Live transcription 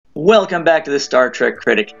Welcome back to the Star Trek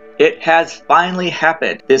Critic. It has finally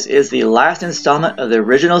happened. This is the last installment of the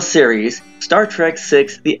original series, Star Trek VI: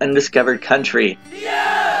 The Undiscovered Country.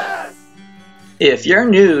 Yes! If you're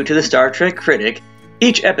new to the Star Trek Critic,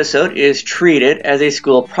 each episode is treated as a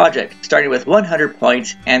school project, starting with 100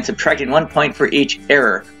 points and subtracting 1 point for each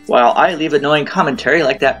error, while I leave annoying commentary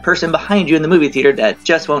like that person behind you in the movie theater that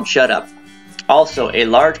just won't shut up. Also, a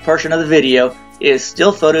large portion of the video is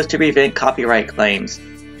still photos to prevent copyright claims.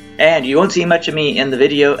 And you won't see much of me in the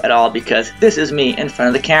video at all because this is me in front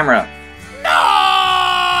of the camera. No!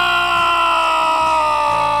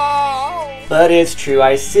 But it's true,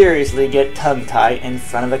 I seriously get tongue-tied in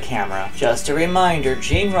front of a camera. Just a reminder,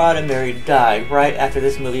 Gene Roddenberry died right after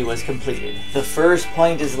this movie was completed. The first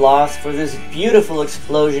point is lost for this beautiful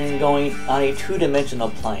explosion going on a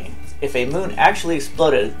two-dimensional plane. If a moon actually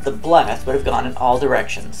exploded, the blast would have gone in all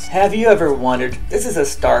directions. Have you ever wondered, this is a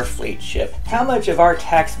Starfleet ship, how much of our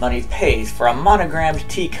tax money pays for a monogrammed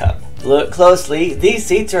teacup? Look closely, these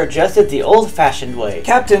seats are adjusted the old-fashioned way.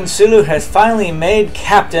 Captain Sulu has finally made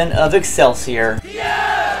captain of Excelsior.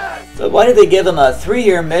 Yes! But why did they give him a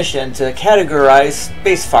 3-year mission to categorize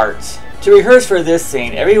space farts? To rehearse for this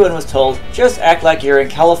scene, everyone was told, just act like you're in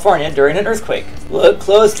California during an earthquake. Look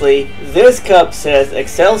closely, this cup says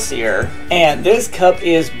Excelsior, and this cup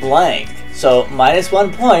is blank, so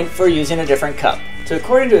 -1 point for using a different cup. So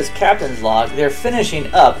according to his captain's log, they're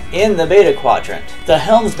finishing up in the Beta Quadrant. The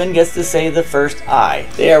helmsman gets to say the first I.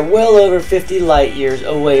 They are well over 50 light years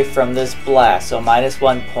away from this blast, so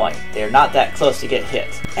 -1 point. They're not that close to get hit.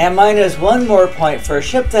 And -1 more point for a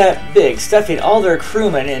ship that big, stuffing all their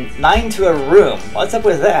crewmen in 9 to a room. What's up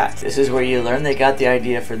with that? This is where you learn they got the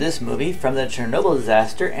idea for this movie from the Chernobyl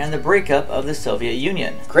disaster and the breakup of the Soviet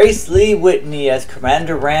Union. Grace Lee Whitney as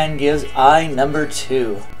Commander Rand gives I number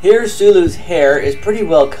 2. Here Sulu's hair is pretty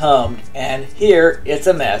well combed, and here it's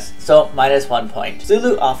a mess, so -1 point.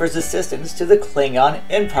 Sulu offers assistance to the Klingon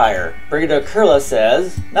Empire. Brigadier Kurla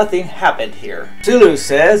says, nothing happened here. Sulu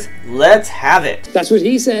says, let's have it. That's what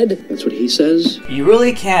he said. That's what he says. You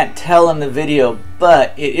really can't tell in the video,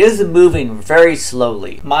 but it is moving very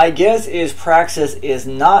slowly. My guess is Praxis is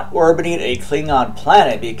not orbiting a Klingon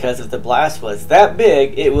planet because if the blast was that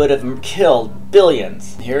big, it would have killed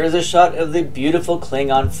billions. Here is a shot of the beautiful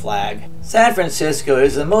Klingon flag. San Francisco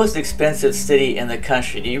is the most expensive city in the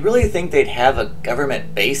country. Do you really think they'd have a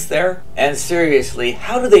government base there? And seriously,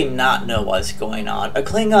 how do they not know what's going on? A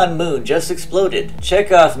Klingon moon just exploded.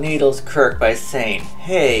 Chekhov needles Kirk by saying,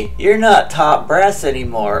 hey, you're not top brass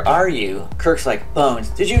anymore, are you? Kirk's like, Bones,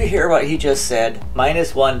 did you hear what he just said?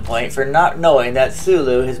 -1 point for not knowing that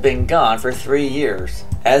Sulu has been gone for 3 years.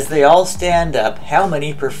 As they all stand up, how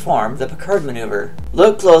many perform the Picard maneuver?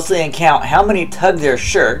 Look closely and count how many tug their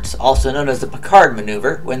shirts, also known as the Picard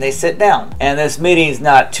maneuver, when they sit down. And this meeting's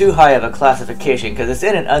not too high of a classification because it's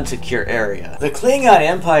in an unsecure area. The Klingon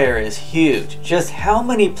Empire is huge. Just how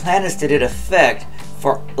many planets did it affect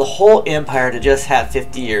for the whole empire to just have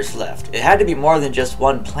 50 years left? It had to be more than just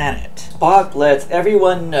one planet. Spock lets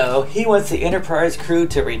everyone know he wants the Enterprise crew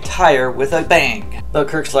to retire with a bang. But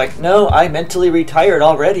Kirk's like, no, I mentally retired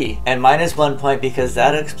already. And -1 point because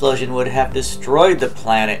that explosion would have destroyed the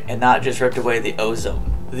planet and not just ripped away the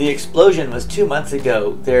ozone. The explosion was 2 months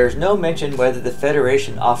ago. There's no mention whether the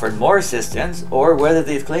Federation offered more assistance or whether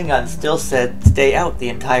the Klingons still said stay out the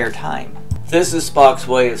entire time. This is Spock's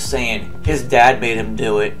way of saying his dad made him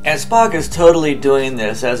do it, and Spock is totally doing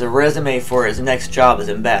this as a resume for his next job as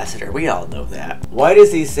ambassador. We all know that. Why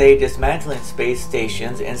does he say dismantling space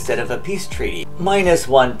stations instead of a peace treaty?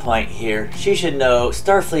 -1 point here. She should know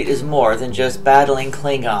Starfleet is more than just battling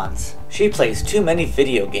Klingons. She plays too many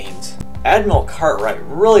video games. Admiral Cartwright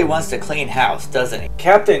really wants to clean house, doesn't he?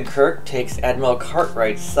 Captain Kirk takes Admiral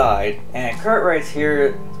Cartwright's side, and Cartwright's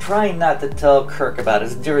here trying not to tell Kirk about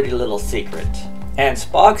his dirty little secret. And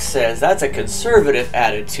Spock says that's a conservative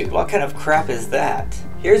attitude. What kind of crap is that?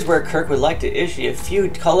 Here's where Kirk would like to issue a few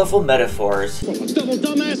colorful metaphors. Double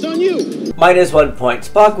dumbass on you. -1 point.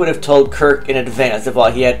 Spock would have told Kirk in advance of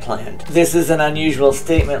what he had planned. This is an unusual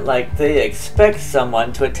statement like they expect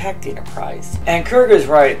someone to attack the Enterprise. And Kirk is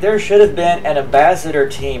right, there should have been an ambassador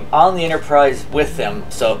team on the Enterprise with them,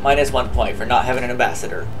 so -1 point for not having an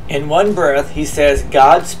ambassador. In one breath, he says,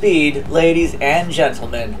 Godspeed, ladies and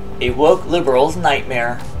gentlemen, a woke liberal's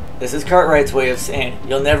nightmare. This is Cartwright's way of saying,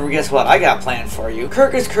 you'll never guess what I got planned for you.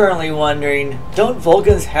 Kirk is currently wondering, don't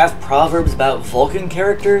Vulcans have proverbs about Vulcan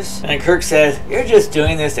characters? And Kirk says, you're just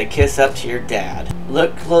doing this to kiss up to your dad.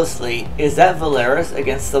 Look closely, is that Valeris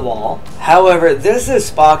against the wall? However, this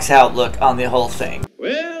is Spock's outlook on the whole thing.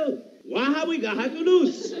 Well, why have we got to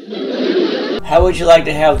lose? How would you like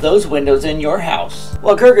to have those windows in your house?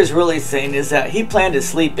 What Kirk is really saying is that he planned to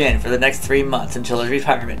sleep in for the next 3 months until his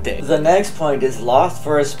retirement day. The next point is lost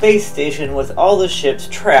for a space station with all the ships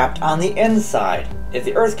trapped on the inside. If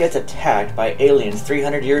the Earth gets attacked by aliens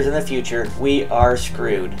 300 years in the future, we are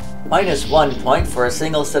screwed. -1 point for a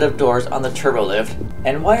single set of doors on the turbolift.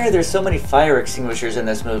 And why are there so many fire extinguishers in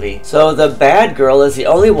this movie? So the bad girl is the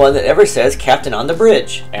only one that ever says Captain on the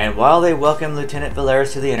bridge. And while they welcome Lieutenant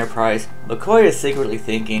Valeris to the Enterprise, McCoy is secretly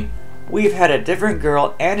thinking, we've had a different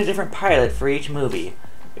girl and a different pilot for each movie.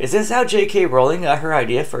 Is this how J.K. Rowling got her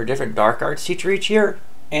idea for a different dark arts teacher each year?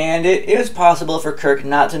 And it is possible for Kirk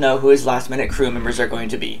not to know who his last-minute crew members are going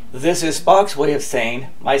to be. This is Spock's way of saying,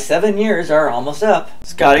 my 7 years are almost up.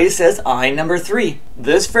 Scotty says, I'm number 3.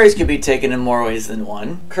 This phrase could be taken in more ways than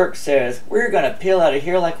one. Kirk says, we're gonna peel out of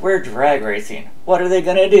here like we're drag racing. What are they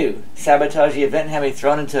gonna do? Sabotage the event and have me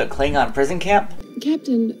thrown into a Klingon prison camp?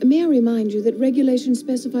 Captain, may I remind you that regulations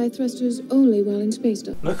specify thrusters only while in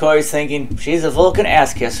spacedock. McCoy's thinking, she's a Vulcan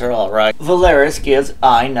ass-kisser, alright. Valeris gives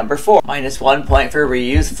I number 4. -1 point for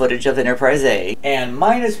reused footage of Enterprise A. And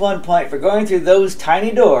 -1 point for going through those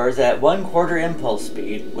tiny doors at 1/4 impulse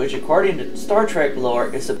speed, which according to Star Trek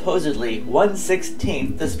lore is supposedly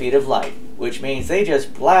 1/16 the speed of light. Which means they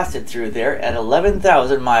just blasted through there at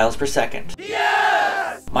 11,000 miles per second.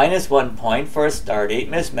 Yes! -1 point for a stardate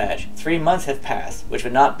mismatch. 3 months have passed, which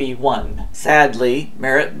would not be 1. Sadly,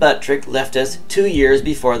 Merritt Buttrick left us 2 years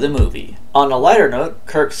before the movie. On a lighter note,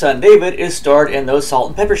 Kirk's son David is stored in those salt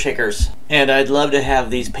and pepper shakers. And I'd love to have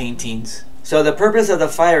these paintings. So the purpose of the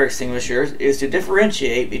fire extinguishers is to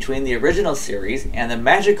differentiate between the original series and the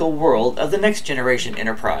magical world of the Next Generation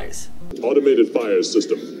Enterprise. Automated fire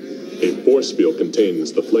system. A force field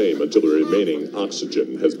contains the flame until the remaining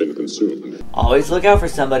oxygen has been consumed. Always look out for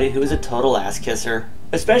somebody who is a total ass-kisser.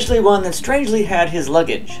 Especially one that strangely had his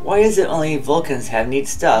luggage. Why is it only Vulcans have neat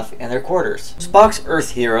stuff in their quarters? Spock's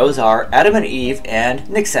Earth heroes are Adam and Eve and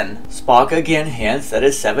Nixon. Spock again hints that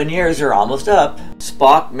his 7 years are almost up.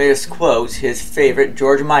 Spock misquotes his favorite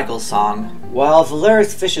George Michael song. While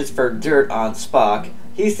Valeris fishes for dirt on Spock,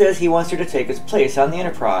 he says he wants her to take his place on the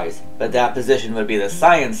Enterprise, but that position would be the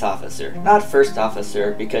science officer, not first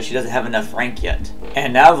officer, because she doesn't have enough rank yet.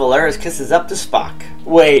 And now Valeris kisses up to Spock.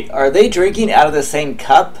 Wait, are they drinking out of the same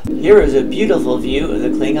cup? Here is a beautiful view of the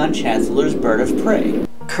Klingon Chancellor's bird of prey.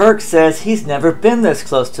 Kirk says he's never been this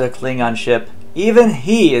close to a Klingon ship. Even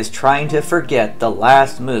he is trying to forget the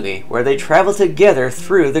last movie where they travel together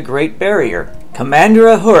through the Great Barrier. Commander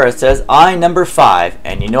Uhura says I number 5,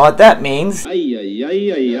 and you know what that means?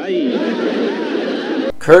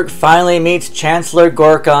 Kirk finally meets Chancellor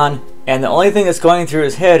Gorkon, and the only thing that's going through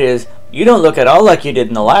his head is, you don't look at all like you did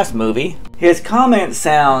in the last movie. His comment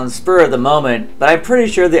sounds spur of the moment, but I'm pretty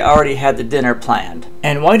sure they already had the dinner planned.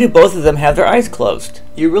 And why do both of them have their eyes closed?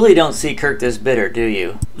 You really don't see Kirk this bitter, do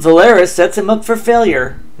you? Valeris sets him up for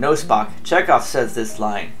failure. No, Spock. Chekhov says this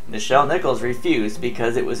line. Nichelle Nichols refused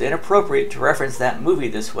because it was inappropriate to reference that movie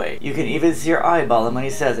this way. You can even see her eyeball him when he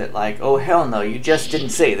says it, like, oh hell no, you just didn't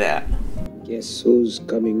say that. Guess who's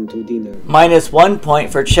coming to dinner? -1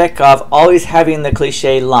 point for Chekhov always having the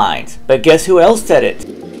cliche lines. But guess who else said it?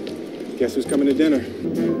 Guess who's coming to dinner?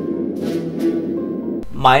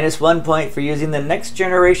 -1 point for using the Next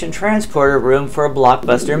Generation transporter room for a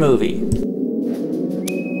blockbuster movie.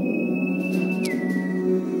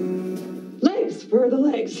 Legs! Where are the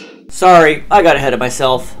legs? Sorry, I got ahead of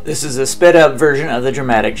myself. This is a sped up version of the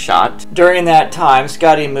dramatic shot. During that time,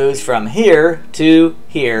 Scotty moves from here to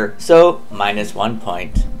here, so -1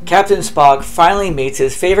 point. Captain Spock finally meets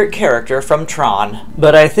his favorite character from Tron.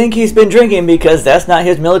 But I think he's been drinking because that's not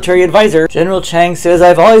his military advisor. General Chang says,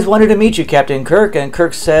 I've always wanted to meet you, Captain Kirk, and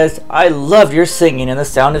Kirk says, I loved your singing in The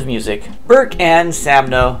Sound of Music. Burke and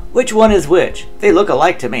Samno, which one is which? They look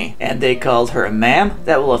alike to me. And they called her ma'am?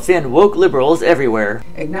 That will offend woke liberals everywhere.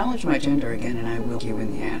 Acknowledge my gender again and I will kick you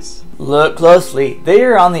in the ass. Look closely. They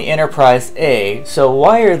are on the Enterprise A, so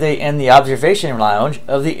why are they in the observation lounge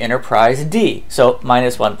of the Enterprise D? So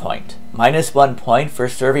 -1 point. -1 point for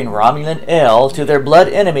serving Romulan ale to their blood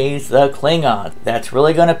enemies, the Klingons. That's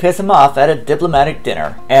really going to piss them off at a diplomatic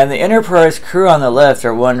dinner. And the Enterprise crew on the left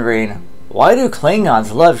are wondering, why do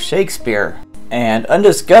Klingons love Shakespeare? And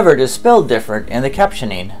Undiscovered is spelled different in the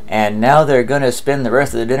captioning. And now they're gonna spend the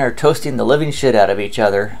rest of the dinner toasting the living shit out of each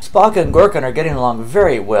other. Spock and Gorkon are getting along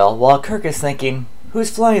very well, while Kirk is thinking, who's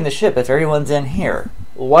flying the ship if everyone's in here?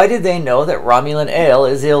 Why did they know that Romulan ale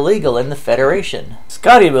is illegal in the Federation?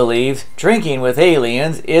 Scotty believes drinking with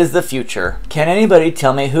aliens is the future. Can anybody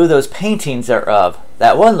tell me who those paintings are of?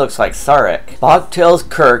 That one looks like Sarek. Spock tells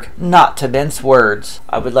Kirk not to mince words.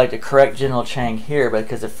 I would like to correct General Chang here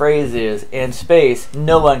because the phrase is, in space,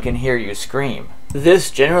 no one can hear you scream. This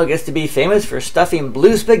general gets to be famous for stuffing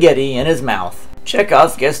blue spaghetti in his mouth.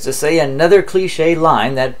 Chekhov gets to say another cliche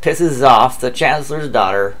line that pisses off the Chancellor's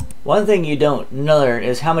daughter. One thing you don't learn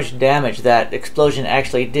is how much damage that explosion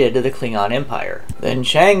actually did to the Klingon Empire. Then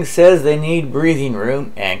Chang says they need breathing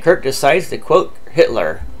room, and Kirk decides to quote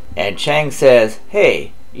Hitler. And Chang says,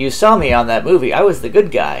 "Hey, you saw me on that movie, I was the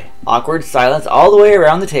good guy." Awkward silence all the way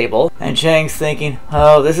around the table, and Chang's thinking,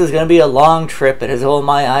 oh, this is going to be a long trip, it is all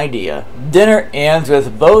my idea. Dinner ends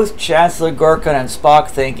with both Chancellor Gorkon and Spock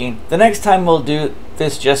thinking, the next time we'll do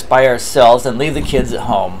this just by ourselves and leave the kids at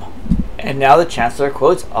home. And now the Chancellor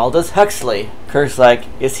quotes Aldous Huxley. Kirk's like,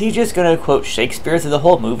 is he just going to quote Shakespeare through the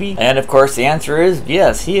whole movie? And of course the answer is,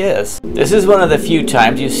 yes, he is. This is one of the few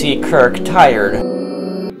times you see Kirk tired.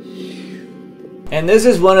 And this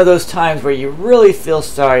is one of those times where you really feel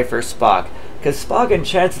sorry for Spock, because Spock and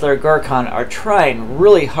Chancellor Gorkon are trying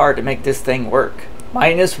really hard to make this thing work.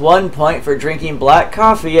 -1 point for drinking black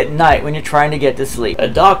coffee at night when you're trying to get to sleep. A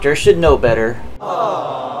doctor should know better.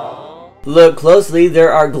 Look closely,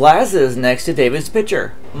 there are glasses next to David's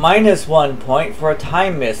picture. -1 point for a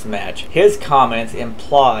time mismatch. His comments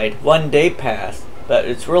implied 1 day passed, but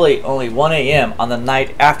it's really only 1 a.m. on the night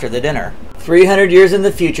after the dinner. 300 years in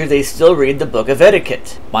the future, they still read the Book of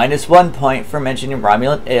Etiquette. -1 point for mentioning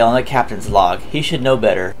Romulan ale in the captain's log. He should know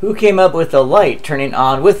better. Who came up with the light turning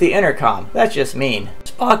on with the intercom? That's just mean.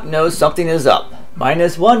 Spock knows something is up.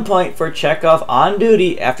 -1 point for Chekhov on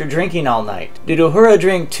duty after drinking all night. Did Uhura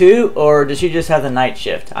drink too, or did she just have the night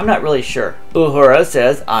shift? I'm not really sure. Uhura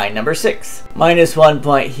says, I number 6. -1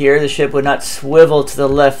 point here, the ship would not swivel to the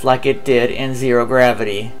left like it did in zero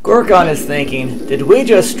gravity. Gorkon is thinking, did we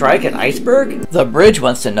just strike an iceberg? The bridge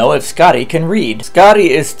wants to know if Scotty can read.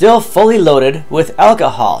 Scotty is still fully loaded with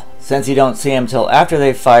alcohol. Since you don't see him till after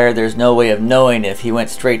they fire, there's no way of knowing if he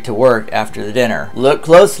went straight to work after the dinner. Look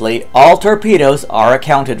closely, all torpedoes are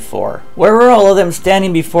accounted for. Where were all of them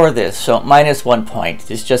standing before this? So -1 point,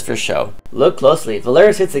 it's just for show. Look closely,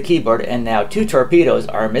 Valeris hits the keyboard and now 2 torpedoes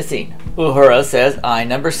are missing. Uhura says, I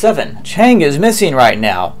number 7. Chang is missing right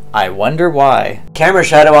now. I wonder why. Camera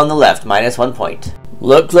shadow on the left, -1 point.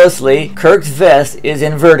 Look closely, Kirk's vest is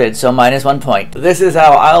inverted, so -1 point. This is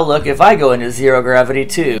how I'll look if I go into zero gravity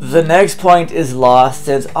too. The next point is lost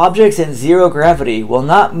since objects in zero gravity will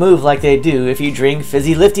not move like they do if you drink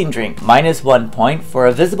fizzy lifting drink. -1 point for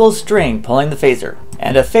a visible string pulling the phaser.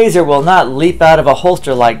 And a phaser will not leap out of a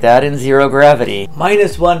holster like that in zero gravity.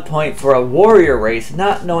 -1 point for a warrior race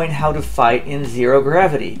not knowing how to fight in zero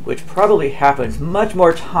gravity, which probably happens much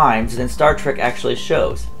more times than Star Trek actually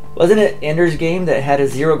shows. Wasn't it Ender's Game that had a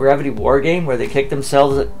zero gravity war game where they kicked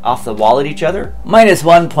themselves off the wall at each other?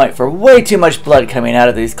 -1 point for way too much blood coming out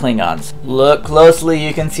of these Klingons. Look closely,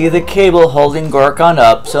 you can see the cable holding Gorkon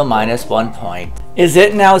up, so -1 point. Is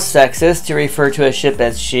it now sexist to refer to a ship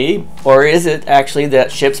as she, or is it actually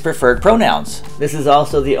that ship's preferred pronouns? This is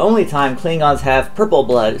also the only time Klingons have purple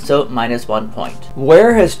blood, so -1 point.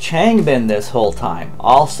 Where has Chang been this whole time?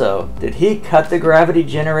 Also, did he cut the gravity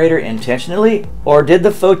generator intentionally, or did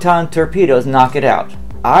the photon torpedoes knock it out?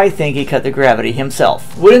 I think he cut the gravity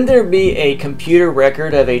himself. Wouldn't there be a computer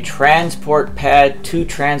record of a transport pad to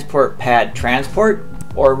transport pad transport?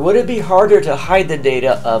 Or would it be harder to hide the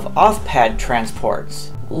data of off-pad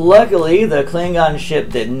transports? Luckily, the Klingon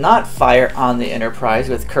ship did not fire on the Enterprise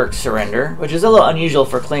with Kirk's surrender, which is a little unusual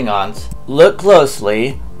for Klingons. Look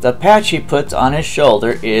closely, the patch he puts on his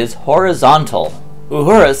shoulder is horizontal.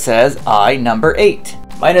 Uhura says, I number 8.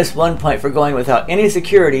 -1 point for going without any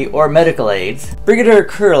security or medical aids. Brigadier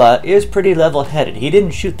Kurla is pretty level-headed, he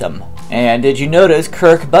didn't shoot them. And did you notice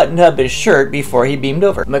Kirk buttoned up his shirt before he beamed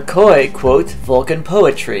over? McCoy quotes Vulcan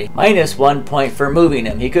poetry. -1 point for moving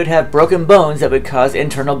him. He could have broken bones that would cause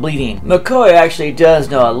internal bleeding. McCoy actually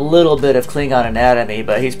does know a little bit of Klingon anatomy,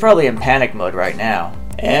 but he's probably in panic mode right now.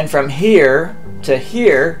 And from here to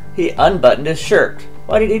here, he unbuttoned his shirt.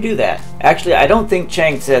 Why did he do that? Actually, I don't think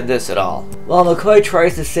Chang said this at all. While McCoy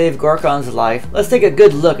tries to save Gorkon's life, let's take a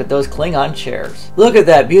good look at those Klingon chairs. Look at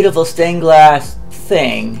that beautiful stained glass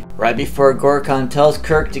thing right before Gorkon tells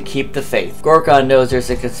Kirk to keep the faith. Gorkon knows there's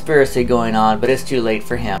a conspiracy going on, but it's too late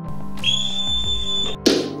for him.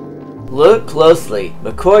 Look closely.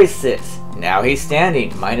 McCoy sits. Now he's standing,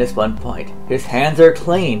 -1 point. His hands are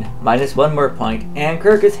clean, -1 more point, and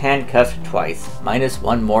Kirk is handcuffed twice,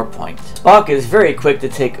 -1 more point. Spock is very quick to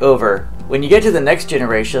take over. When you get to the next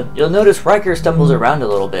generation, you'll notice Riker stumbles around a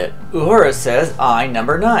little bit. Uhura says, I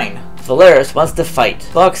number 9. Valeris wants to fight.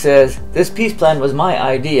 Spock says, "This peace plan was my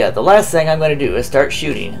idea. The last thing I'm going to do is start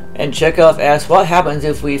shooting." And Chekhov asks what happens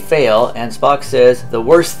if we fail, and Spock says, "The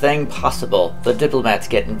worst thing possible. The diplomats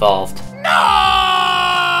get involved."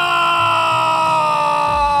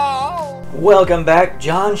 Welcome back,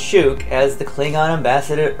 John Shook as the Klingon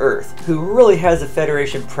ambassador to Earth, who really has the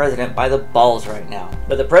Federation president by the balls right now.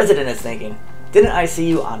 But the president is thinking, didn't I see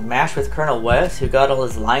you on MASH with Colonel West, who got all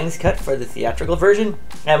his lines cut for the theatrical version?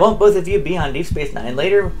 And won't both of you be on Deep Space Nine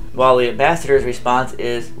later? While the ambassador's response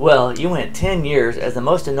is, well, you went 10 years as the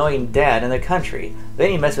most annoying dad in the country.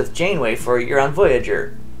 Then you messed with Janeway for a year on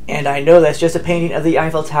Voyager. And I know that's just a painting of the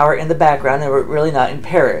Eiffel Tower in the background and we're really not in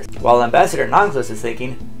Paris. While Ambassador Nonklus is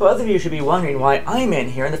thinking, both of you should be wondering why I'm in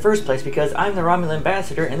here in the first place because I'm the Romulan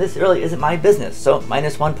ambassador and this really isn't my business, so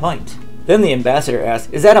 -1 point. Then the ambassador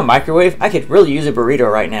asks, is that a microwave? I could really use a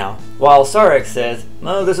burrito right now. While Sarek says,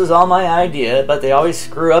 well, this was all my idea, but they always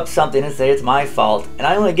screw up something and say it's my fault, and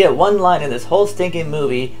I only get one line in this whole stinking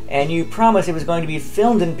movie, and you promised it was going to be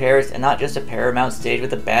filmed in Paris and not just a Paramount stage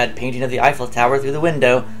with a bad painting of the Eiffel Tower through the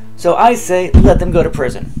window, so I say let them go to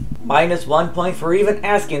prison. -1 point for even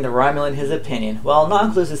asking the Romulan his opinion, while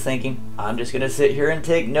Nonklus is thinking, I'm just going to sit here and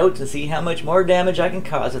take notes and see how much more damage I can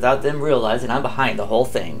cause without them realizing I'm behind the whole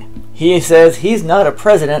thing. He says he's not a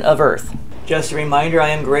president of Earth. Just a reminder, I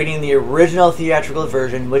am grading the original theatrical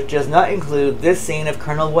version, which does not include this scene of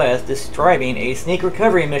Colonel West describing a sneak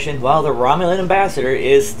recovery mission while the Romulan ambassador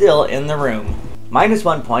is still in the room.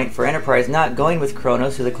 -1 point for Enterprise not going with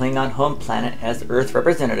Kronos to the Klingon home planet as Earth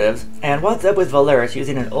representatives, and what's up with Valeris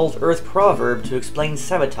using an old Earth proverb to explain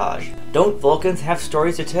sabotage? Don't Vulcans have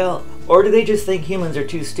stories to tell? Or do they just think humans are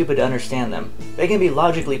too stupid to understand them? They can be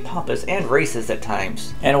logically pompous and racist at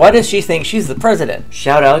times. And why does she think she's the president?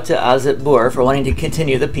 Shout out to Azit Bur for wanting to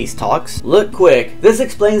continue the peace talks. Look quick, this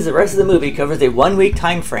explains the rest of the movie covers a 1 week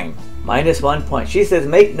time frame. -1 point. She says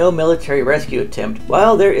make no military rescue attempt,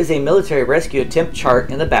 while there is a military rescue attempt chart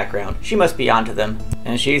in the background. She must be onto them.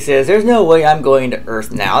 And she says there's no way I'm going to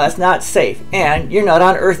Earth now, that's not safe. And you're not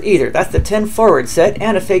on Earth either, that's the 10 forward set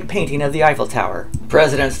and a fake painting of the Eiffel Tower.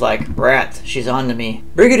 President's like, rats, she's on to me.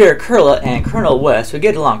 Brigadier Kurla and Colonel West would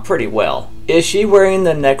get along pretty well. Is she wearing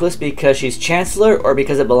the necklace because she's Chancellor or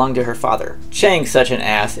because it belonged to her father? Chang's such an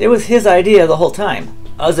ass, it was his idea the whole time.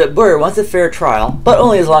 Azit Bur wants a fair trial, but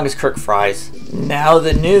only as long as Kirk fries. Now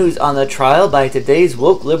the news on the trial by today's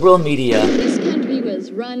woke liberal media. This country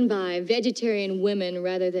was run by vegetarian women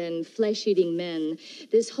rather than flesh-eating men.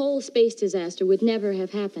 This whole space disaster would never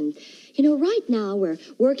have happened. You know, right now we're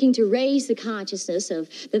working to raise the consciousness of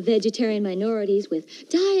the vegetarian minorities with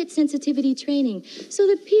diet sensitivity training so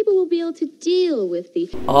that people will be able to deal with the...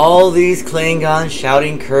 All these Klingons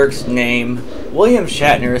shouting Kirk's name. William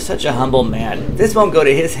Shatner is such a humble man. This won't go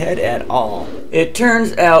to his head at all. It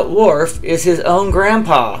turns out Worf is his own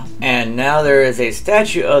grandpa. And now there is a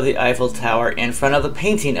statue of the Eiffel Tower in front of the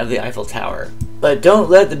painting of the Eiffel Tower. But don't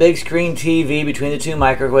let the big screen TV between the two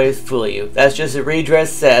microwaves fool you. That's just a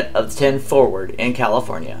redress set of 10 forward in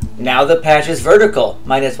California. Now the patch is vertical,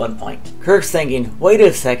 -1 point. Kirk's thinking, wait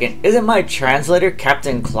a second, isn't my translator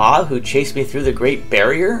Captain Claw who chased me through the Great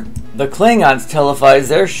Barrier? The Klingons televised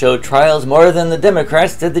their show trials more than the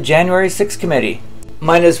Democrats did the January 6th committee.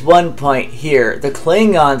 -1 point here. The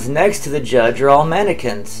Klingons next to the judge are all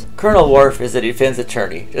mannequins. Colonel Worf is a defense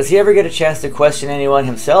attorney. Does he ever get a chance to question anyone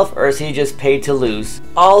himself, or is he just paid to lose?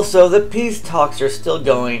 Also, the peace talks are still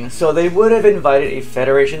going, so they would have invited a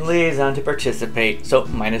Federation liaison to participate, so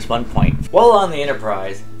 -1 point. While on the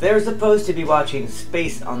Enterprise, they're supposed to be watching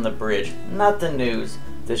Space on the Bridge, not the news.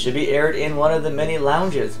 This should be aired in one of the many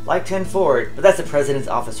lounges, like 10 forward, but that's the President's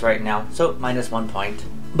office right now, so -1 point.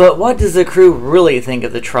 But what does the crew really think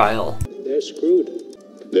of the trial? They're screwed.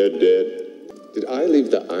 They're dead. Did I leave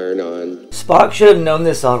the iron on? Spock should have known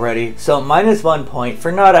this already, so -1 point for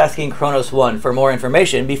not asking Kronos 1 for more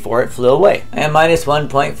information before it flew away, and -1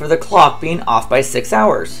 point for the clock being off by 6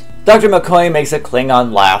 hours. Dr. McCoy makes a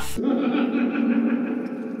Klingon laugh.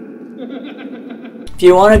 If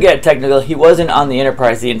you want to get technical, he wasn't on the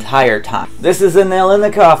Enterprise the entire time. This is the nail in the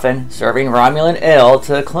coffin, serving Romulan ale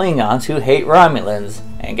to Klingons who hate Romulans.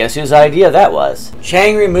 And guess whose idea that was?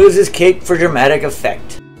 Chang removes his cape for dramatic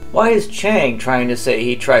effect. Why is Chang trying to say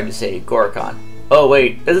he tried to say Gorkon? Oh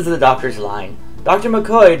wait, this is the Doctor's line. Dr.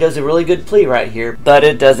 McCoy does a really good plea right here, but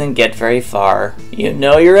it doesn't get very far. You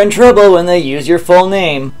know you're in trouble when they use your full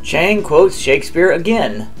name. Chang quotes Shakespeare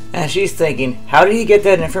again. And she's thinking, how did he get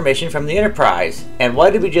that information from the Enterprise? And why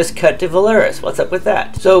did we just cut to Valeris? What's up with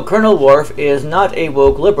that? So Colonel Worf is not a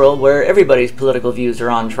woke liberal where everybody's political views are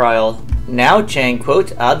on trial. Now Chang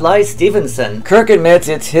quotes Adlai Stevenson. Kirk admits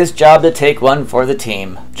it's his job to take one for the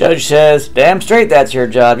team. Judge says, damn straight that's your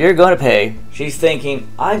job, you're going to pay. She's thinking,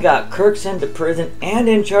 I got Kirk sent to prison and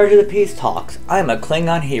in charge of the peace talks. I'm a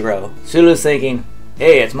Klingon hero. Sulu's thinking,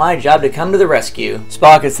 hey, it's my job to come to the rescue.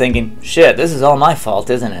 Spock is thinking, shit, this is all my fault,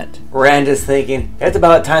 isn't it? Rand is thinking, it's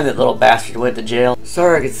about time that little bastard went to jail.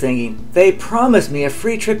 Sarek is thinking, they promised me a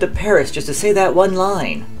free trip to Paris just to say that one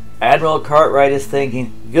line. Admiral Cartwright is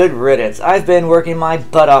thinking, good riddance, I've been working my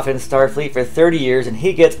butt off in Starfleet for 30 years and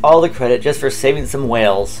he gets all the credit just for saving some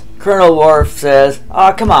whales. Colonel Worf says,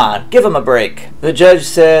 aw, come on, give him a break. The judge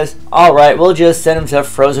says, alright, we'll just send him to a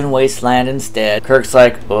frozen wasteland instead. Kirk's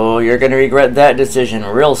like, oh, you're gonna regret that decision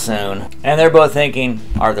real soon. And they're both thinking,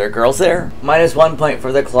 are there girls there? -1 point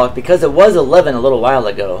for the clock because it was 11 a little while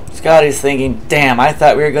ago. Scotty's thinking, damn, I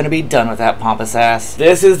thought we were gonna be done with that pompous ass.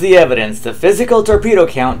 This is the evidence. The physical torpedo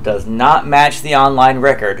count does not match the online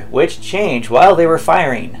record, which changed while they were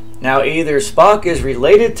firing. Now either Spock is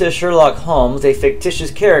related to Sherlock Holmes, a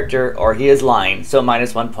fictitious character, or he is lying, so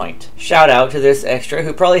 -1 point. Shout out to this extra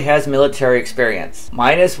who probably has military experience.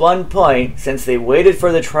 -1 point since they waited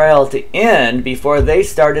for the trial to end before they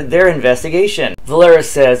started their investigation. Valeris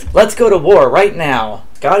says, let's go to war right now.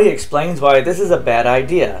 Scotty explains why this is a bad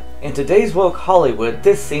idea. In today's woke Hollywood,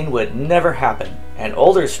 this scene would never happen. An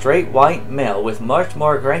older straight white male with much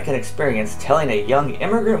more rank and experience telling a young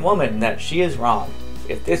immigrant woman that she is wrong.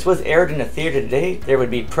 If this was aired in a theater today, there would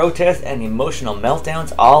be protests and emotional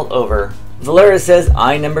meltdowns all over. Valeris says,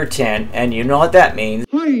 I number 10, and you know what that means.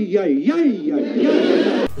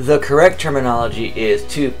 The correct terminology is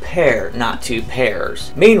to pair, not to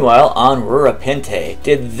pairs. Meanwhile, on Rurapente,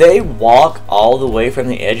 did they walk all the way from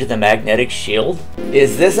the edge of the magnetic shield?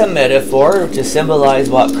 Is this a metaphor to symbolize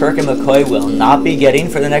what Kirk and McCoy will not be getting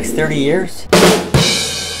for the next 30 years?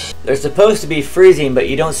 They're supposed to be freezing, but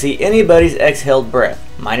you don't see anybody's exhaled breath.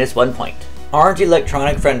 -1 point. Aren't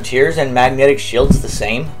electronic frontiers and magnetic shields the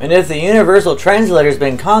same? And if the universal translator's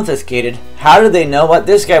been confiscated, how did they know what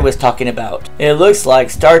this guy was talking about? It looks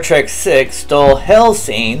like Star Trek VI stole hell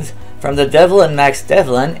scenes from The Devil and Max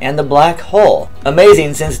Devlin and The Black Hole.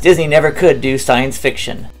 Amazing since Disney never could do science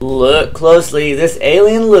fiction. Look closely, this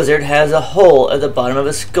alien lizard has a hole at the bottom of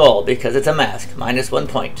his skull because it's a mask. -1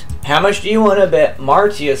 point. How much do you want to bet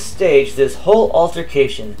Marcia staged this whole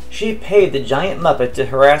altercation? She paid the giant Muppet to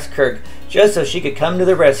harass Kirk just so she could come to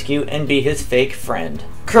the rescue and be his fake friend.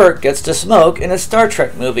 Kirk gets to smoke in a Star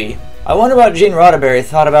Trek movie. I wonder what Gene Roddenberry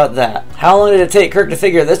thought about that. How long did it take Kirk to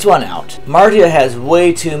figure this one out? Marcia has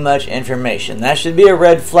way too much information. That should be a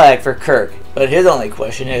red flag for Kirk. But his only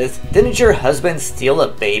question is, didn't your husband steal a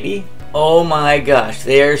baby? Oh my gosh,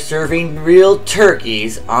 they are serving real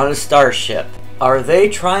turkeys on a starship. Are they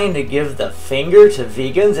trying to give the finger to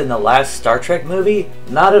vegans in the last Star Trek movie?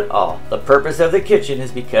 Not at all. The purpose of the kitchen is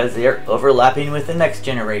because they are overlapping with the next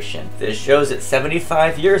generation. This shows that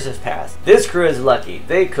 75 years have passed. This crew is lucky.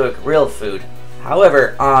 They cook real food.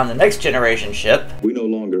 However, on the next generation ship, We no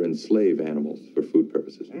longer enslave animals for food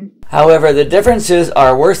purposes. however, the differences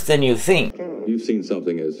are worse than you think. You've seen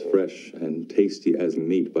something as fresh and tasty as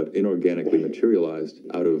meat, but inorganically materialized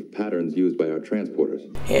out of patterns used by our transporters.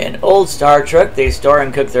 In old Star Trek, they store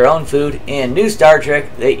and cook their own food. In new Star Trek,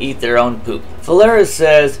 they eat their own poop. Valeris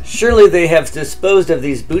says, surely they have disposed of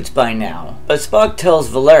these boots by now. But Spock tells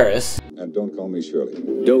Valeris, And don't call me Shirley.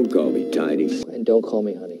 Don't call me Tiny. And don't call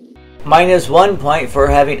me honey. -1 point for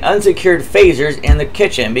having unsecured phasers in the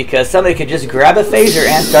kitchen because somebody could just grab a phaser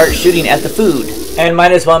and start shooting at the food. And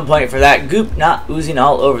 -1 point for that goop not oozing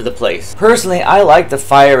all over the place. Personally, I like the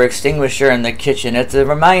fire extinguisher in the kitchen. It's a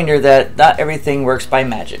reminder that not everything works by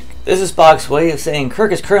magic. This is Spock's way of saying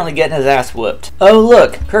Kirk is currently getting his ass whooped. Oh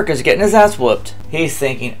look, Kirk is getting his ass whooped. He's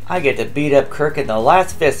thinking, I get to beat up Kirk in the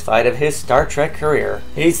last fist fight of his Star Trek career.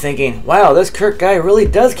 He's thinking, wow, this Kirk guy really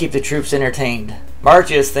does keep the troops entertained.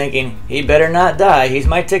 Marcia is thinking, he better not die, he's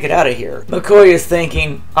my ticket out of here. McCoy is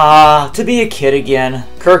thinking, to be a kid again.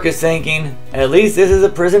 Kirk is thinking, at least this is a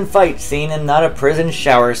prison fight scene and not a prison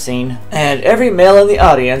shower scene. And every male in the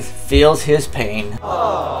audience feels his pain.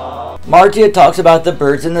 Marcia talks about the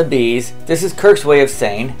birds and the bees. This is Kirk's way of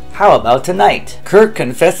saying, how about tonight? Kirk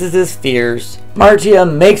confesses his fears. Marcia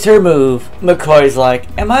makes her move. McCoy's like,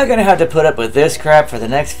 am I gonna have to put up with this crap for the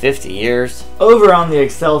next 50 years? Over on the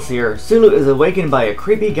Excelsior, Sulu is awakened by a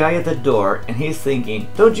creepy guy at the door, and he's thinking,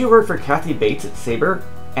 don't you work for Kathy Bates at Sabre?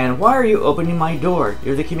 And why are you opening my door?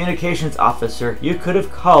 You're the communications officer. You could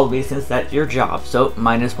have called me since that's your job, so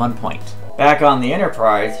 -1 point. Back on the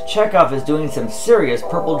Enterprise, Chekhov is doing some serious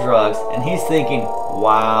purple drugs, and he's thinking,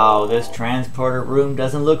 wow, this transporter room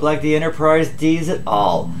doesn't look like the Enterprise D's at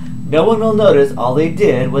all. No one will notice all they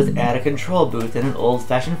did was add a control booth and an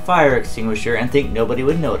old-fashioned fire extinguisher and think nobody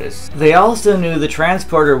would notice. They also knew the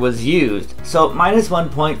transporter was used, so -1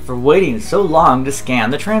 point for waiting so long to scan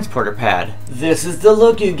the transporter pad. This is the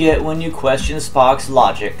look you get when you question Spock's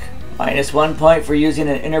logic. -1 point for using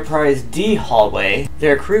an Enterprise D hallway.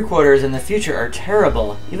 Their crew quarters in the future are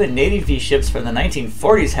terrible. Even Navy ships from the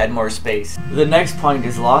 1940s had more space. The next point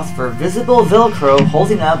is lost for visible Velcro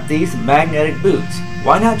holding up these magnetic boots.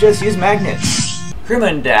 Why not just use magnets?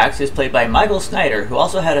 Crewman Dax is played by Michael Snyder, who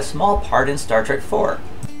also had a small part in Star Trek IV.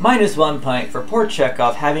 -1 point for poor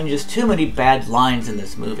Chekhov having just too many bad lines in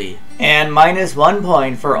this movie. And -1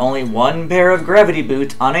 point for only one pair of gravity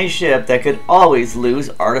boots on a ship that could always lose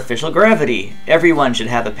artificial gravity. Everyone should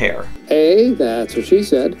have a pair. Hey, that's what she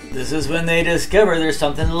said. This is when they discover there's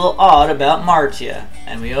something a little odd about Martia.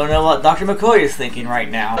 And we don't know what Dr. McCoy is thinking right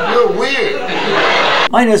now. You're weird.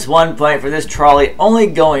 -1 point for this trolley only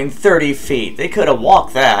going 30 feet. They could have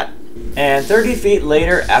walked that. And 30 feet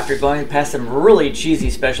later, after going past some really cheesy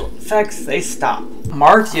special effects, they stop.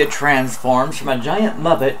 Martia transforms from a giant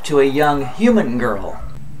Muppet to a young human girl.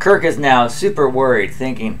 Kirk is now super worried,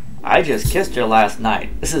 thinking, I just kissed her last night.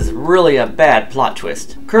 This is really a bad plot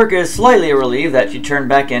twist. Kirk is slightly relieved that she turned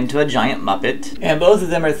back into a giant Muppet. And both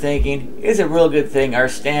of them are thinking, it's a real good thing our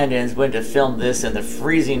stand-ins went to film this in the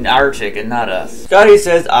freezing Arctic and not us. Scotty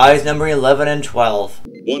says eyes number 11 and 12.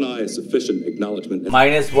 One eye is sufficient acknowledgement.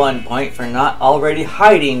 -1 point for not already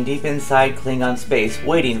hiding deep inside Klingon space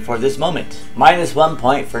waiting for this moment. -1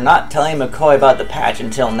 point for not telling McCoy about the patch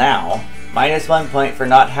until now. -1 point for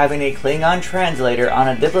not having a Klingon translator on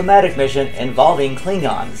a diplomatic mission involving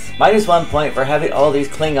Klingons. -1 point for having all these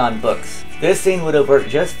Klingon books. This scene would have worked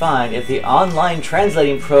just fine if the online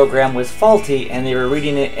translating program was faulty and they were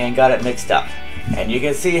reading it and got it mixed up. And you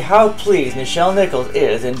can see how pleased Nichelle Nichols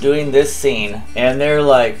is in doing this scene. And they're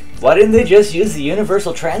like, why didn't they just use the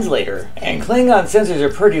universal translator? And Klingon sensors are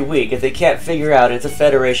pretty weak if they can't figure out it's a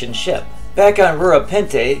Federation ship. Back on Rura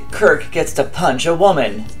Pente, Kirk gets to punch a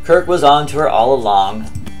woman. Kirk was on to her all along.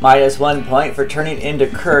 -1 point for turning into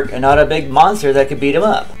Kirk and not a big monster that could beat him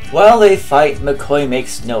up. While they fight, McCoy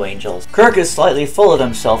makes snow angels. Kirk is slightly full of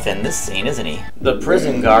himself in this scene, isn't he? The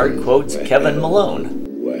prison guard quotes Kevin Malone.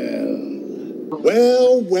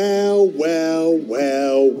 Well.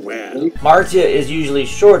 Martia is usually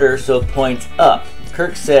shorter, so points up.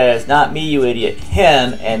 Kirk says, not me, you idiot,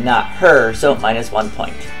 him, and not her, so -1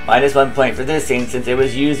 point. -1 point for this scene since it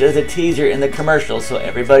was used as a teaser in the commercial, so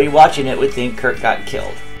everybody watching it would think Kirk got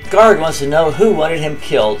killed. Guard wants to know who wanted him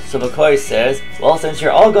killed, so McCoy says, well, since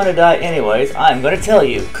you're all gonna die anyways, I'm gonna tell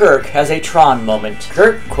you. Kirk has a Tron moment.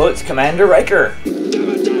 Kirk quotes Commander Riker.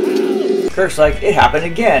 Kirk's like, it happened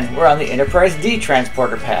again. We're on the Enterprise D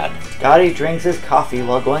transporter pad. Scotty drinks his coffee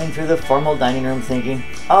while going through the formal dining room thinking,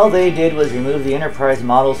 all they did was remove the Enterprise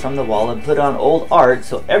models from the wall and put on old art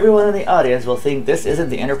so everyone in the audience will think this isn't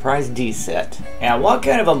the Enterprise D set. And what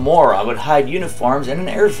kind of a moron would hide uniforms in an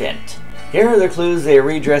air vent? Here are the clues they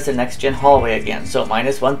redress the next-gen hallway again, so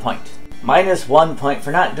 -1 point. -1 point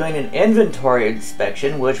for not doing an inventory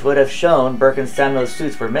inspection, which would have shown Burke and Samuel's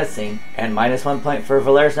suits were missing, and -1 point for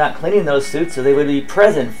Valeris not cleaning those suits so they would be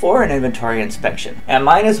present for an inventory inspection, and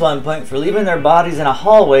 -1 point for leaving their bodies in a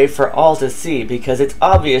hallway for all to see because it's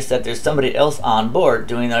obvious that there's somebody else on board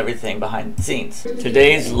doing everything behind the scenes.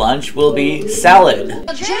 Today's lunch will be salad.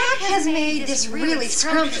 Jack has made this really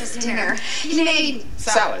scrumptious dinner. He made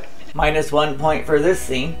Salad. -1 point for this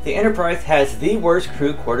scene. The Enterprise has the worst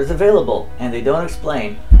crew quarters available, and they don't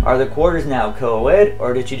explain. Are the quarters now co-ed,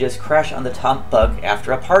 or did you just crash on the top bunk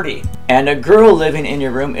after a party? And a girl living in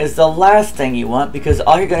your room is the last thing you want because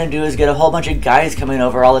all you're going to do is get a whole bunch of guys coming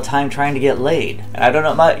over all the time trying to get laid. And I don't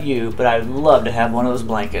know about you, but I'd love to have one of those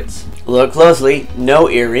blankets. Look closely. No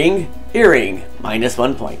earring. Earring.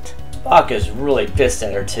 -1 point. Spock is really pissed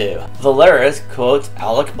at her too. Valeris quotes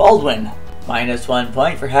Alec Baldwin. -1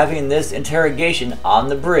 point for having this interrogation on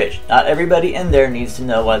the bridge. Not everybody in there needs to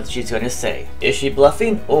know what she's going to say. Is she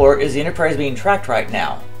bluffing, or is the Enterprise being tracked right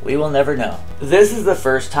now? We will never know. This is the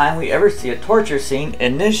first time we ever see a torture scene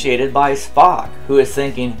initiated by Spock, who is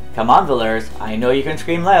thinking, come on Valeris, I know you can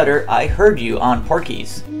scream louder, I heard you on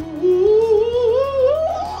Porky's.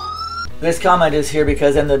 This comment is here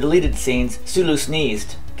because in the deleted scenes, Sulu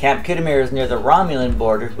sneezed. Camp Kittimir is near the Romulan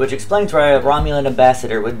border, which explains why a Romulan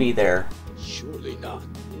ambassador would be there. Surely not.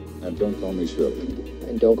 And don't call me Shirley.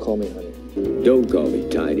 And don't call me honey. Don't call me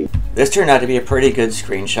tiny. This turned out to be a pretty good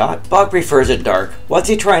screenshot. Spock prefers it dark. What's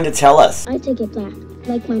he trying to tell us? I take it black,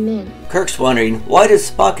 like my men. Kirk's wondering, why does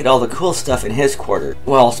Spock get all the cool stuff in his quarter?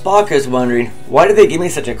 Well, Spock is wondering, why did they give me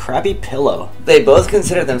such a crappy pillow? They both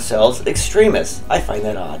consider themselves extremists. I find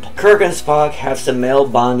that odd. Kirk and Spock have some male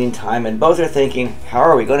bonding time and both are thinking, how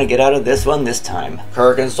are we going to get out of this one this time?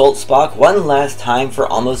 Kirk insults Spock one last time for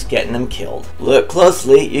almost getting him killed. Look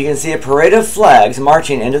closely, you can see a parade of flags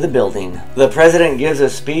marching into the building. The president gives a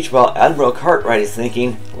speech while Admiral Cartwright is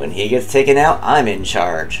thinking, when he gets taken out, I'm in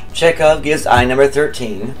charge. Chekhov gives eye number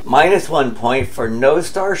 13, -1 point for no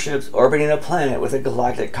starships orbiting a planet with a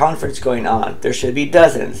galactic conference going on. There should be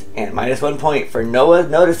dozens, and -1 point for Noah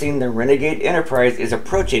noticing the Renegade Enterprise is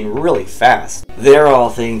approaching really fast. They're all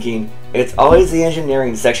thinking, it's always the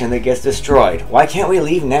engineering section that gets destroyed. Why can't we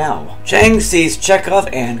leave now? Chang sees Chekhov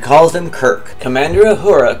and calls him Kirk. Commander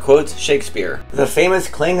Uhura quotes Shakespeare. The famous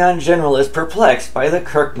Klingon general is perplexed by the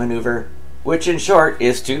Kirk maneuver, which in short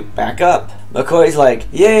is to back up. McCoy's like,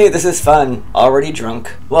 yay, this is fun, already drunk.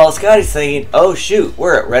 While Scotty's thinking, oh shoot,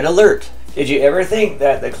 we're at red alert. Did you ever think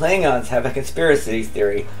that the Klingons have a conspiracy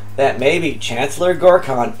theory that maybe Chancellor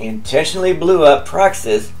Gorkon intentionally blew up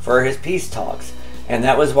Praxis for his peace talks, and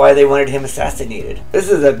that was why they wanted him assassinated? This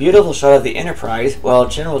is a beautiful shot of the Enterprise while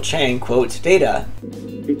General Chang quotes Data.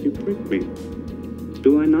 Did you prick me?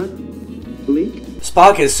 Do I not leak?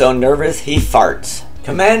 Spock is so nervous he farts.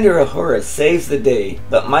 Commander Uhura saves the day,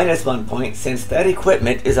 but -1 point since that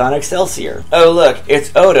equipment is on Excelsior. Oh look, it's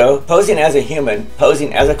Odo, posing as a human,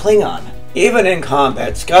 posing as a Klingon. Even in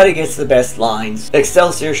combat, Scotty gets the best lines.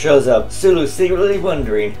 Excelsior shows up, Sulu secretly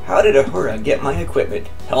wondering, how did Uhura get my equipment?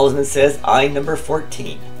 Helmsman says, eye number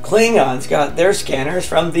 14. Klingons got their scanners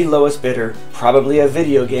from the lowest bidder, probably a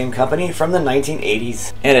video game company from the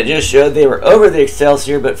 1980s. And it just showed they were over the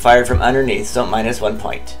Excelsior but fired from underneath, so -1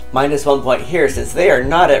 point. -1 point here since they are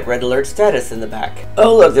not at red alert status in the back.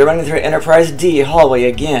 Oh look, they're running through Enterprise D hallway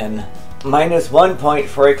again. -1 point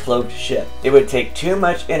for a cloaked ship. It would take too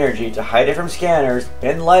much energy to hide it from scanners,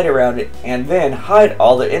 bend light around it, and then hide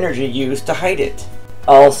all the energy used to hide it.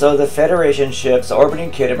 Also, the Federation ships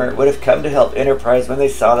orbiting Kittimer would have come to help Enterprise when they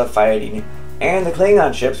saw the fighting, and the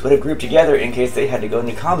Klingon ships would have grouped together in case they had to go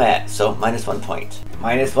into combat, so -1 point.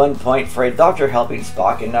 -1 point for a doctor helping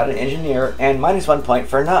Spock and not an engineer, and -1 point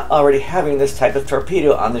for not already having this type of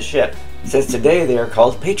torpedo on the ship, since today they are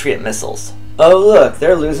called Patriot missiles. Oh look,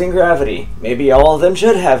 they're losing gravity. Maybe all of them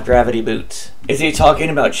should have gravity boots. Is he talking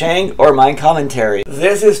about Chang or my commentary?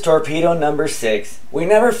 This is torpedo number 6. We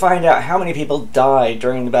never find out how many people died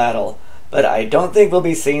during the battle, but I don't think we'll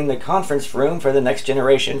be seeing the conference room for the Next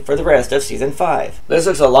Generation for the rest of Season 5. This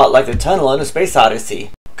looks a lot like the tunnel in A Space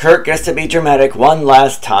Odyssey. Kirk gets to be dramatic one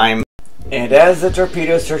last time, and as the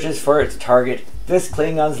torpedo searches for its target, this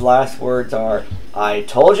Klingon's last words are, I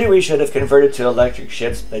told you we should have converted to electric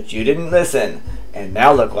ships, but you didn't listen. And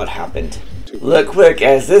now look what happened. Look quick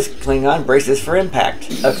as this Klingon braces for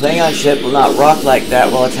impact. A Klingon ship will not rock like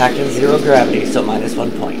that while attacked in zero gravity, so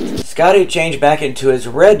 -1 point. Scotty changed back into his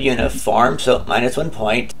red uniform, so -1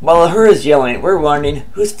 point. While Uhura's yelling, we're wondering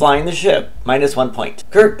who's flying the ship, -1 point.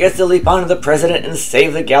 Kirk gets to leap onto the president and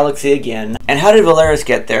save the galaxy again. And how did Valeris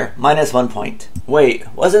get there? -1 point. Wait,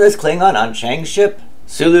 wasn't this Klingon on Chang's ship?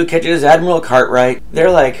 Sulu catches Admiral Cartwright.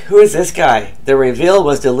 They're like, who is this guy? The reveal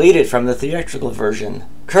was deleted from the theatrical version.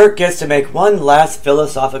 Kirk gets to make one last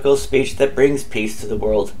philosophical speech that brings peace to the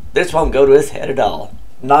world. This won't go to his head at all.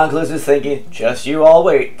 Non-Clues is thinking, just you all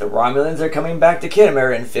wait, the Romulans are coming back to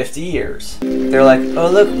Kittimer in 50 years. They're like, oh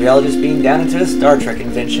look, we all just beamed down into a Star Trek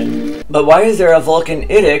convention. But why is there a Vulcan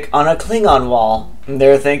Idic on a Klingon wall?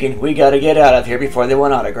 They're thinking, we gotta get out of here before they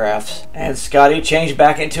want autographs. And Scotty changed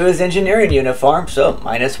back into his engineering uniform, so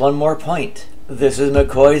 -1 more point. This is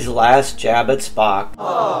McCoy's last jab at Spock.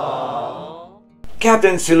 Aww.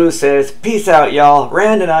 Captain Sulu says, peace out y'all,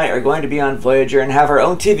 Rand and I are going to be on Voyager and have our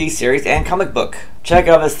own TV series and comic book.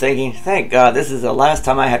 Chekhov is thinking, thank God this is the last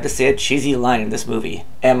time I have to say a cheesy line in this movie.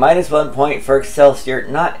 And -1 point for Excelsior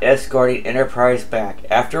not escorting Enterprise back.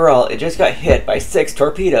 After all, it just got hit by 6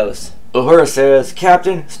 torpedoes. Uhura says,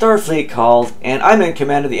 Captain, Starfleet called, and I'm in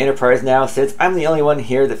command of the Enterprise now since I'm the only one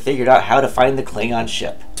here that figured out how to find the Klingon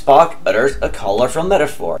ship. Spock utters a colorful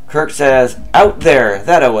metaphor. Kirk says, out there,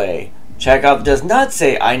 that-a-way. Chekhov does not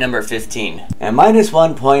say eye number 15. And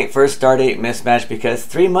 -1 point for a stardate mismatch because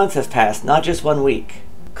 3 months have passed, not just 1 week.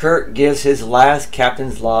 Kirk gives his last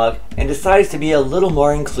captain's log and decides to be a little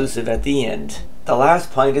more inclusive at the end. The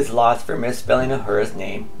last point is lost for misspelling Uhura's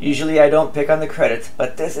name. Usually I don't pick on the credits,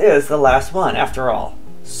 but this is the last one after all.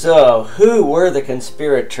 So, who were the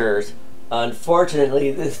conspirators? Unfortunately,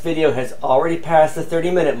 this video has already passed the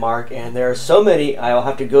 30-minute mark, and there are so many I will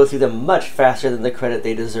have to go through them much faster than the credit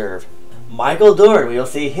they deserve. Michael Dorn, we will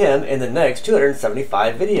see him in the next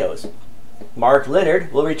 275 videos. Mark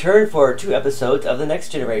Leonard will return for 2 episodes of The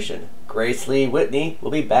Next Generation. Grace Lee Whitney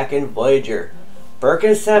will be back in Voyager. Burke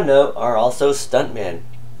and Samno are also stuntmen.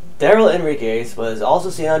 Daryl Enriquez was also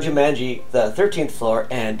seen on Jumanji, The 13th Floor,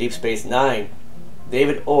 and Deep Space Nine.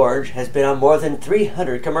 David Orange has been on more than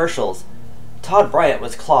 300 commercials. Todd Bryant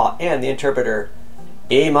was Claw and the Interpreter.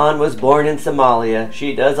 Iman was born in Somalia.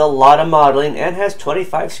 She does a lot of modeling and has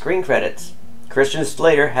 25 screen credits. Christian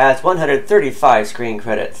Slater has 135 screen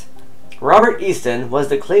credits. Robert Easton was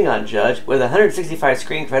the Klingon judge with 165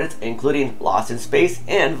 screen credits, including Lost in Space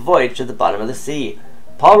and Voyage to the Bottom of the Sea.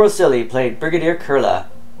 Paul Rosilli played Brigadier Kurla.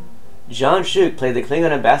 John Schuch played the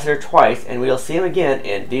Klingon ambassador twice, and we'll see him again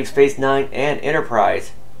in Deep Space Nine and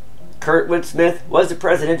Enterprise. Kurtwood Smith was the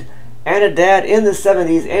president and a dad in the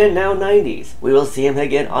 70s and now 90s. We will see him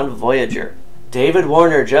again on Voyager. David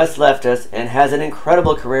Warner just left us and has an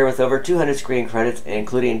incredible career with over 200 screen credits,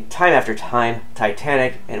 including Time After Time,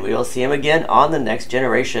 Titanic, and we will see him again on The Next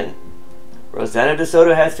Generation. Rosanna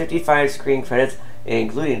DeSoto has 55 screen credits,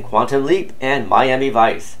 including Quantum Leap and Miami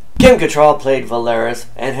Vice. Kim Cattrall played Valeris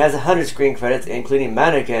and has 100 screen credits, including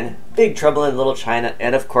Mannequin, Big Trouble in Little China,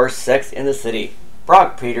 and of course Sex in the City.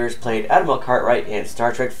 Brock Peters played Admiral Cartwright in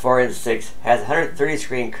Star Trek 4 and 6, has 130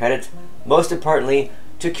 screen credits, most importantly,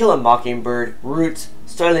 To Kill a Mockingbird, Roots,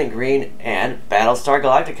 Soylent Green, and Battlestar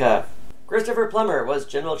Galactica. Christopher Plummer was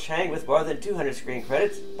General Chang with more than 200 screen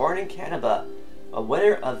credits, born in Canada, a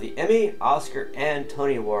winner of the Emmy, Oscar, and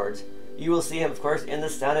Tony Awards. You will see him, of course, in The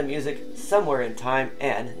Sound of Music, Somewhere in Time,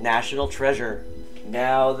 and National Treasure.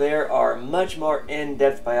 Now, there are much more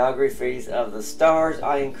in-depth biographies of the stars.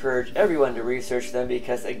 I encourage everyone to research them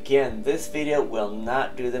because, again, this video will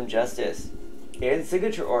not do them justice. In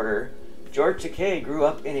signature order, George Takei grew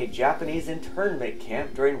up in a Japanese internment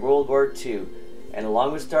camp during World War II, and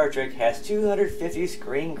along with Star Trek has 250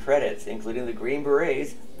 screen credits, including The Green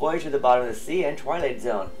Berets, Voyage to the Bottom of the Sea, and Twilight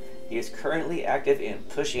Zone. He is currently active in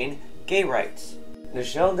pushing gay rights.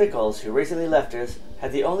 Nichelle Nichols, who recently left us,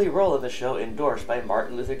 had the only role in the show endorsed by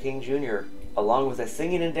Martin Luther King Jr. Along with a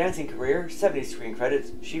singing and dancing career, 70 screen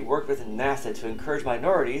credits, she worked with NASA to encourage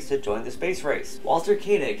minorities to join the space race. Walter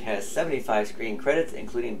Koenig has 75 screen credits,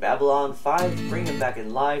 including Babylon 5, Bring Him Back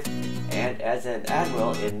in Life, and as an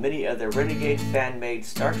admiral in many of the Renegade fan-made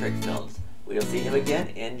Star Trek films. We'll see him again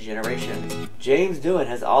in Generations. James Doohan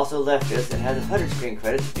has also left us and has 100 screen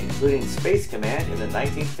credits, including Space Command in the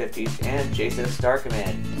 1950s and Jason of Star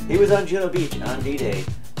Command. He was on Juno Beach on D-Day,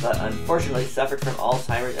 but unfortunately suffered from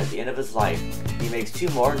Alzheimer's at the end of his life. He makes 2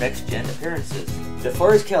 more next-gen appearances.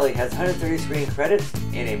 DeForest Kelley has 130 screen credits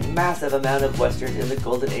and a massive amount of westerns in the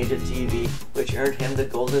golden age of TV, which earned him the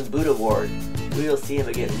Golden Boot Award. We will see him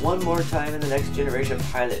again one more time in The Next Generation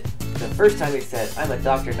pilot. The first time he said, "I'm a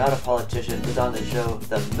doctor, not a politician," was on the show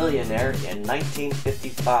The Millionaire in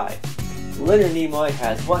 1955. Leonard Nimoy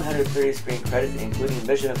has 130 screen credits, including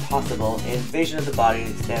Mission Impossible, Invasion of the Body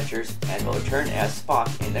Snatchers, and will return as Spock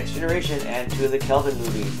in Next Generation and 2 of the Kelvin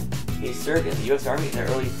movies. He served in the U.S. Army in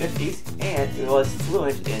the early 50s and was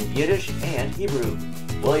fluent in Yiddish and Hebrew.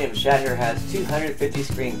 William Shatner has 250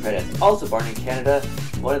 screen credits. Also born in Canada,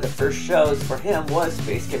 one of the first shows for him was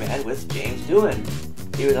Space Command with James Doohan.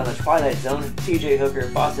 He was on The Twilight Zone, T.J. Hooker,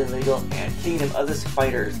 Boston Legal, and Kingdom of the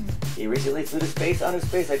Spiders. He recently flew to space on a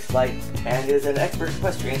SpaceX flight and is an expert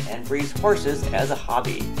equestrian and breeds horses as a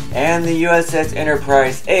hobby. And the USS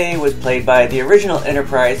Enterprise A was played by the original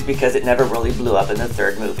Enterprise because it never really blew up in the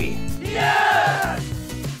 3rd movie. Yes!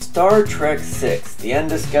 Star Trek VI, The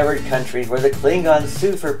Undiscovered Country, where the Klingons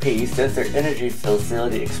sued for peace since their energy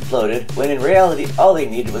facility exploded, when in reality all they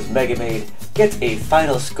needed was Mega Maid, gets a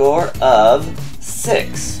final score of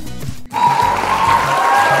 6.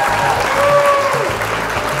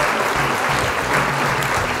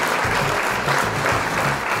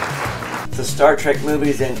 The Star Trek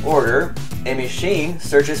movies in order: Amy Sheen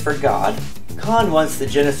searches for God, Khan wants the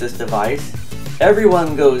Genesis device,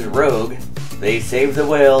 Everyone Goes Rogue, They Save the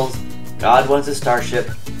Whales, God Wants a Starship,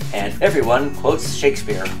 and Everyone Quotes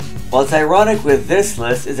Shakespeare. What's ironic with this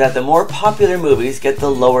list is that the more popular movies get the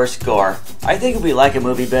lower score. I think if we like a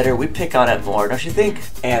movie better, we pick on it more, don't you think?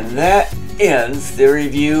 And that ends the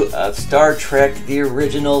review of Star Trek, the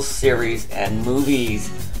original series and movies.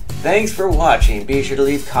 Thanks for watching. Be sure to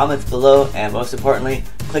leave comments below, and most importantly,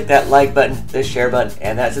 click that like button, the share button,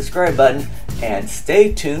 and that subscribe button, and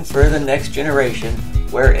stay tuned for The Next Generation,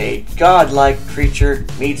 where a godlike creature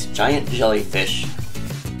meets giant jellyfish.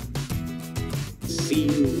 See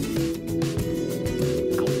you